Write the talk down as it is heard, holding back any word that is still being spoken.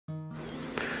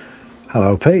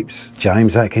Hello peeps,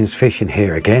 James Atkins fishing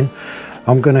here again.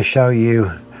 I'm going to show you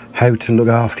how to look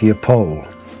after your pole.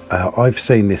 I've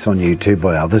seen this on YouTube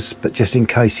by others, but just in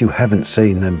case you haven't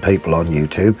seen them people on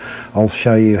YouTube, I'll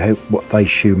show you what they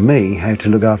show me how to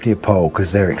look after your pole,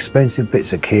 because they're expensive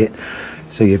bits of kit,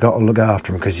 so you've got to look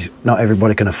after them, because not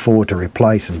everybody can afford to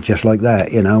replace them just like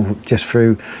that, you know, just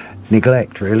through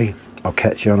neglect really. I'll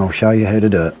catch you and I'll show you how to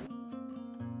do it.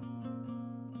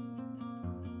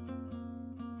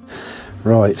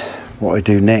 Right, what I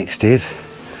do next is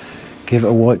give it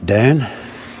a wipe down,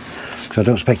 because I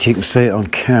don't expect you can see it on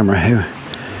camera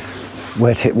how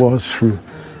wet it was from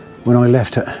when I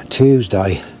left it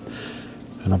Tuesday,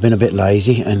 and I've been a bit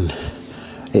lazy and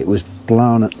it was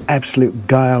blowing an absolute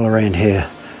gale around here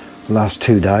the last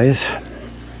 2 days.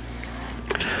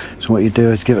 So what you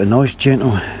do is give it a nice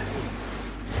gentle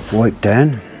wipe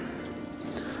down.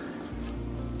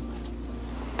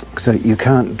 So you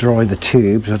can't dry the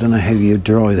tubes, I don't know how you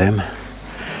dry them,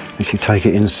 unless you take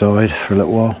it inside for a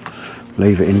little while,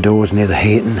 leave it indoors near the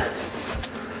heating.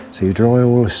 So you dry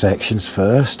all the sections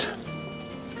first.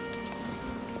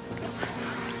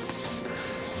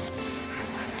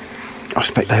 I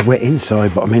expect they're wet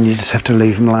inside, but I mean you just have to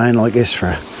leave them laying like this for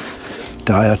a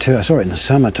day or two. I saw it in the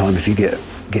summertime if you get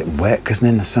wet, because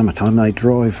in the summertime they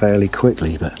dry fairly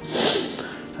quickly, but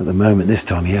at the moment this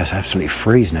time of year it's absolutely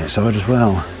freezing outside as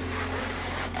well.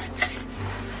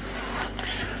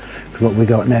 What we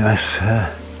got now is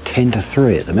 10 to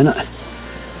 3 at the minute,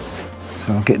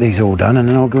 so I'll get these all done and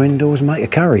then I'll go indoors and make a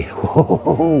curry.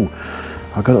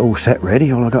 I've got it all set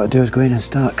ready, all I've got to do is go in and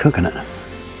start cooking it.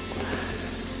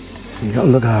 So you've got to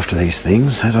look after these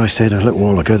things. As I said a little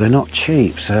while ago, they're not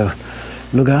cheap, so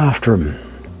look after them.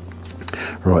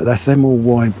 Right, that's them all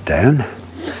wiped down.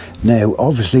 Now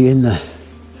obviously in the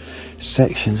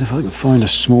sections, if I can find a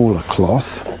smaller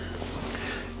cloth,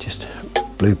 just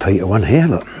Blue Peter one here,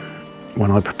 look, one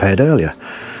I prepared earlier,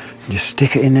 just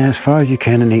stick it in there as far as you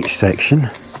can in each section,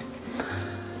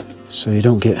 so you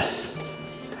don't get,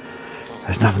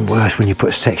 there's nothing worse when you put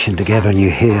a section together and you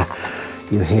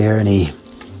hear any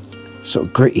sort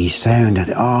of gritty sound.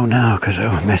 Oh no, because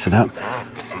it'll mess it up.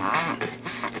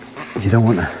 You don't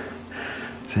want to.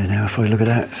 So now if I look at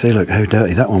that, see, look how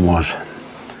dirty that one was,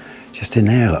 just in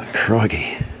there, like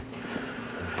crikey.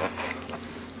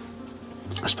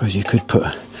 I suppose you could put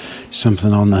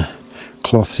something on the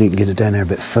cloth so you can get it down there a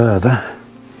bit further.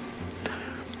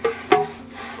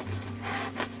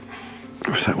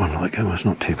 What's that one like? Oh, it's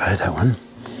not too bad, that one.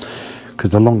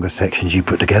 Because the longer sections you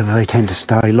put together, they tend to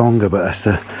stay longer, but that's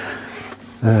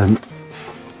the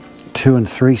 2 and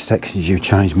 3 sections you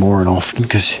change more and often,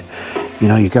 because you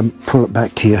know you can pull it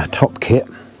back to your top kit.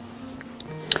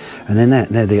 And then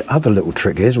now the other little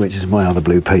trick is, which is my other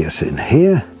Blue Peter sitting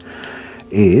here,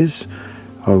 is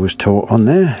I was taught on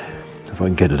there, if I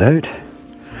can get it out,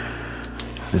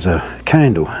 there's a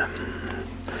candle.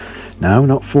 No,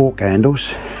 not 4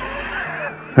 candles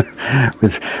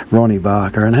with Ronnie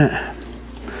Barker in it.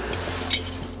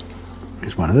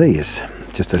 It's one of these,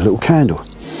 just a little candle.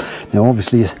 Now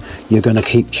obviously you're going to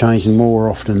keep changing more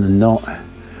often than not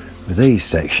with these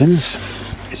sections.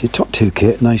 It's your top 2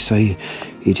 kit, and they say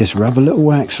you just rub a little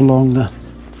wax along the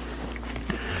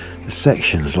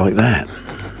sections like that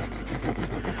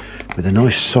with a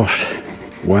nice soft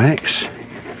wax.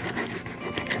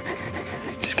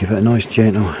 Just give it a nice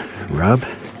gentle rub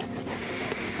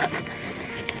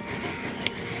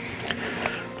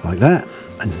like that,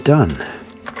 and done.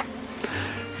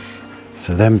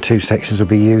 So them 2 sections will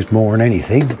be used more than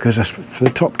anything, because that's for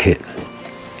the top kit.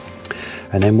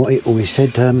 And then what he always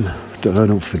said,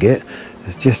 don't forget,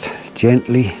 is just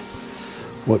gently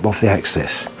wipe off the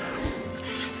excess.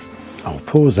 I'll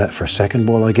pause that for a second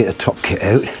while I get a top kit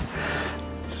out,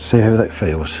 see how that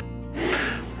feels.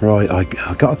 Right, I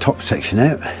got a top section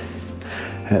out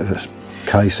of this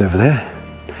case over there.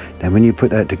 Then when you put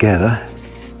that together,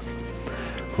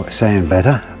 will it sound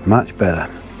better? Much better.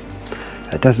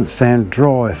 It doesn't sound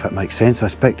dry, if that makes sense. I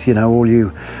expect, you know, all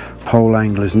you pole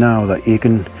anglers know that you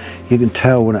can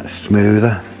tell when it's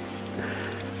smoother.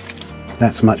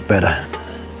 That's much better.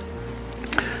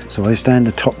 So I stand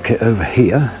the top kit over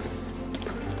here,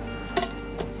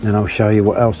 then I'll show you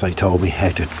what else they told me how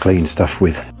to clean stuff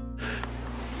with.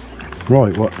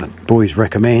 Right, what the boys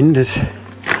recommend is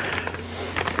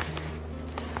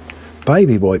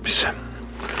baby wipes.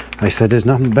 They said there's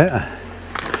nothing better.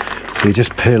 So you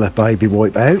just peel a baby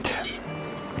wipe out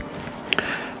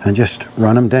and just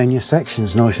run them down your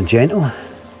sections nice and gentle.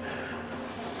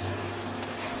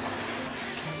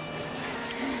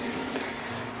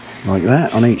 Like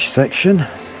that on each section.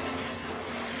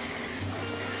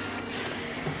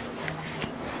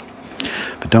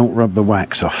 but don't rub the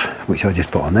wax off, which I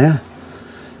just put on there.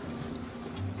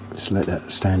 Just let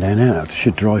that stand down now. It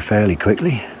should dry fairly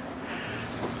quickly.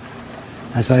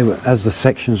 As the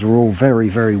sections were all very,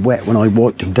 very wet when I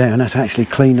wiped them down, that's actually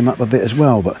cleaned them up a bit as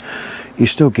well, but you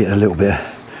still get a little bit of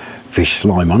fish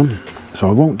slime on them. So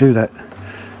I won't do that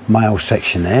male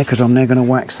section there, because I'm now going to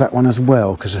wax that one as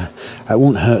well, because it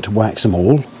won't hurt to wax them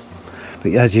all.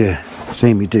 But as you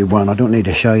see me do one, I don't need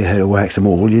to show you how to wax them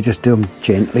all. You just do them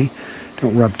gently,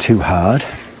 don't rub too hard,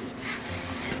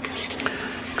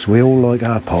 because we all like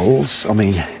our poles. I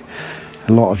mean,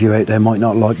 a lot of you out there might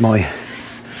not like my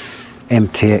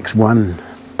MTX1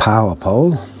 power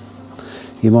pole.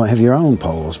 You might have your own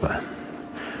poles, but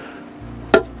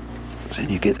then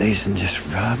you get these and just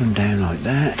rub them down like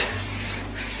that.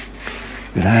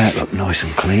 Look at that, look nice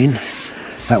and clean.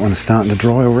 That one's starting to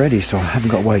dry already, so I haven't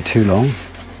got to wait too long.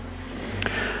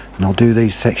 And I'll do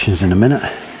these sections in a minute.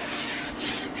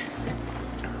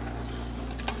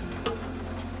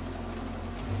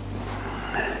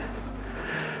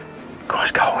 God,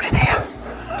 it's cold in here.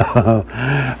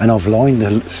 And I've lined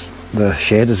the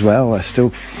shed as well. It's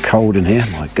still cold in here.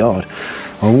 My God,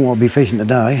 I won't want to be fishing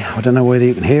today. I don't know whether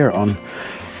you can hear it on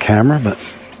camera, but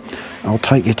I'll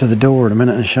take you to the door in a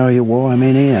minute and show you why I'm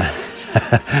in here.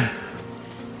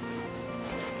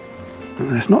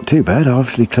 It's not too bad. I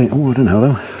obviously clean. Oh, I don't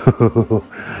know though.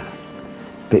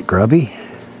 Bit grubby.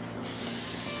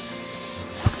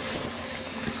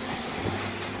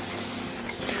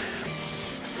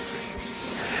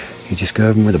 You just go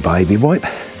over them with a baby wipe.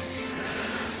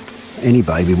 Any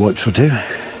baby wipes will do.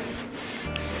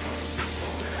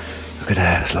 Look at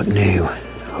that, it's like new.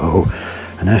 Oh,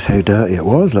 and that's how dirty it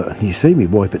was. Look, you see me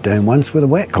wipe it down once with a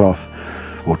wet cloth,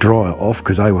 or dry it off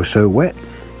because they were so wet.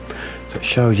 So it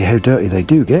shows you how dirty they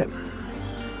do get.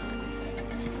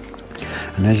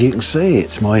 And as you can see,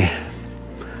 it's my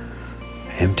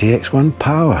MTX1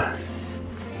 Power.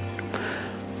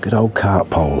 Good old carp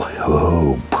pole.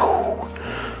 Oh.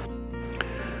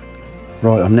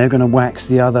 Right, I'm now going to wax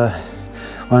the other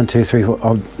 1, 2, 3, 4.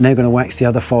 I'm now going to wax the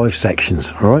other 5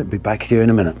 sections. All right, be back to you in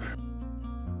a minute.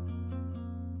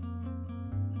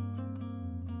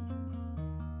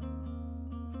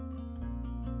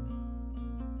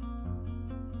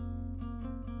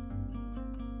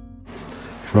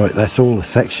 Right, that's all the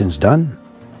sections done.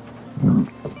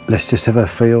 Let's just have a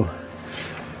feel.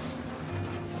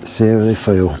 See how they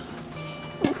feel.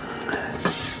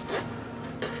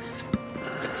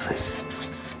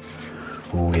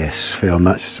 Oh yes, feel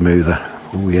much smoother.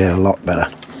 Oh yeah, a lot better.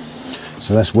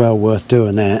 So that's well worth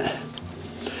doing that.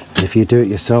 And if you do it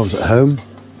yourselves at home,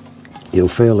 you'll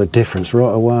feel a difference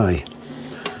right away.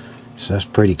 So that's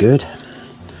pretty good.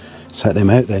 Set them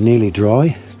out, they're nearly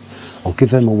dry. I'll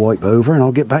give them a wipe over and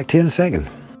I'll get back to you in a second.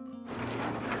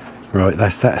 Right,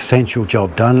 that's that essential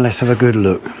job done. Let's have a good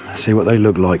look, see what they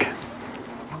look like.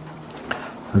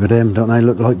 Look at them, don't they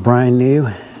look like brand new?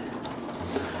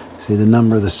 See the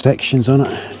number of the sections on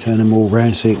it. Turn them all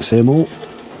round so you can see them all.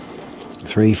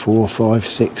 3, 4, 5,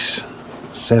 6,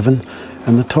 7,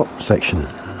 and the top section.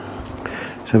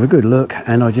 So have a good look,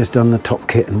 and I just done the top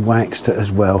kit and waxed it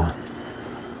as well.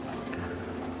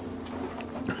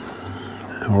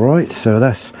 Alright, so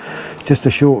that's just a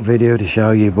short video to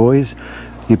show you boys.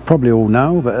 You probably all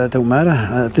know, but it don't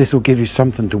matter. This will give you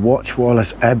something to watch while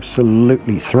it's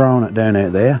absolutely throwing it down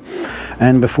out there.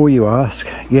 And before you ask,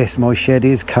 yes, my shed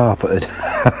is carpeted.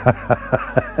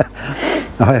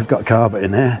 I have got carpet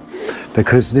in there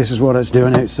because this is what it's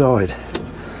doing outside.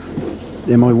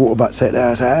 Then my water butt set there,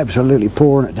 it's absolutely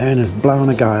pouring it down and blowing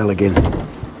a gale again.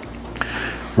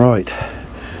 Right.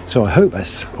 So I hope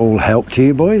that's all helped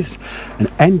you boys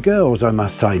and girls, I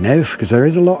must say now, because there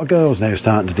is a lot of girls now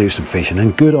starting to do some fishing,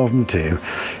 and good of them too.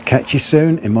 Catch you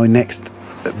soon in my next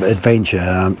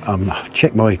adventure.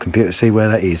 Check my computer, see where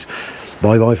that is.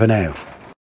 Bye bye for now.